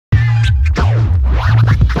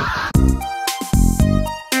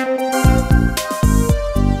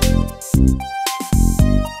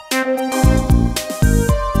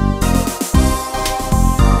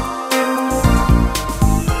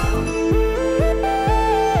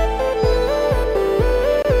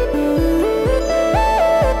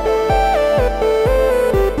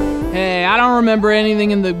don't remember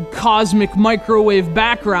anything in the cosmic microwave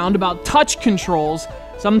background about touch controls.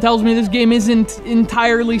 Something tells me this game isn't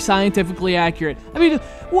entirely scientifically accurate. I mean,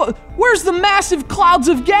 where's the massive clouds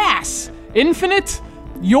of gas? Infinite?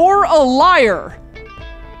 You're a liar.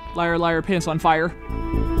 Liar, liar, pants on fire.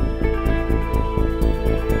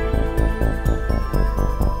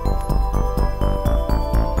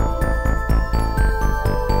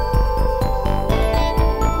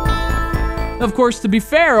 Of course, to be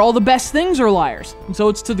fair, all the best things are liars. And so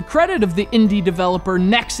it's to the credit of the indie developer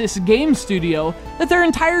Nexus Game Studio that their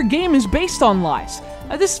entire game is based on lies.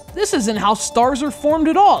 This isn't how stars are formed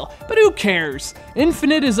at all, but who cares?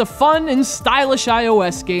 Infinite is a fun and stylish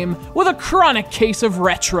iOS game with a chronic case of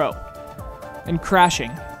retro and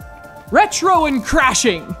crashing. Retro and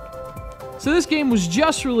crashing! So this game was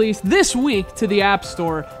just released this week to the App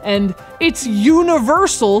Store, and it's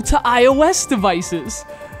universal to iOS devices.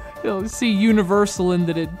 You'll see universal in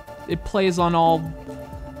that it plays on all,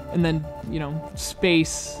 and then, you know,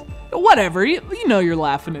 space. Whatever, you know you're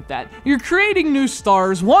laughing at that. You're creating new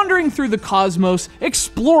stars, wandering through the cosmos,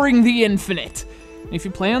 exploring the infinite. And if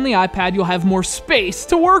you play on the iPad, you'll have more space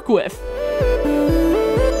to work with.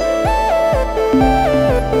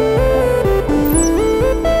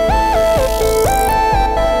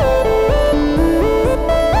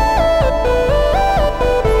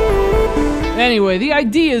 Anyway, the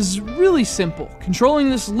idea is really simple. Controlling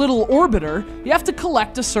this little orbiter, you have to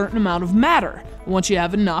collect a certain amount of matter. Once you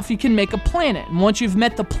have enough, you can make a planet. And once you've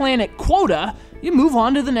met the planet quota, you move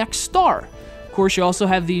on to the next star. Of course, you also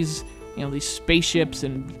have these spaceships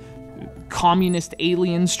and communist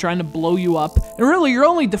aliens trying to blow you up. And really, your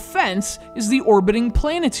only defense is the orbiting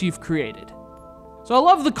planets you've created. So I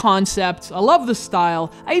love the concept, I love the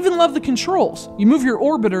style, I even love the controls. You move your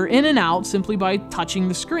orbiter in and out simply by touching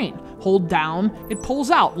the screen. Hold down, it pulls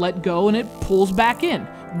out, let go, and it pulls back in.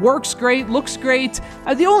 Works great, looks great.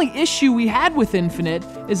 The only issue we had with Infinite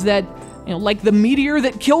is that, like the meteor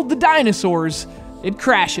that killed the dinosaurs, it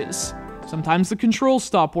crashes. Sometimes the controls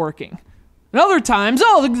stop working. And other times,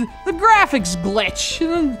 the graphics glitch,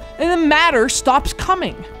 and the matter stops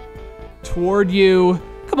coming toward you.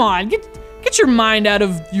 Come on, get your mind out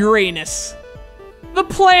of Uranus. The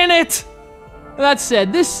planet! That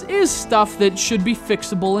said, this is stuff that should be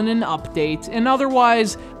fixable in an update, and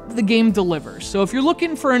otherwise, the game delivers. So if you're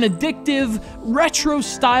looking for an addictive,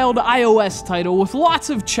 retro-styled iOS title with lots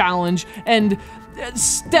of challenge and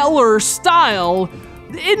stellar style,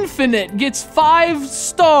 Infinite gets 5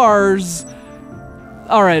 stars.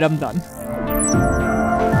 Alright, I'm done.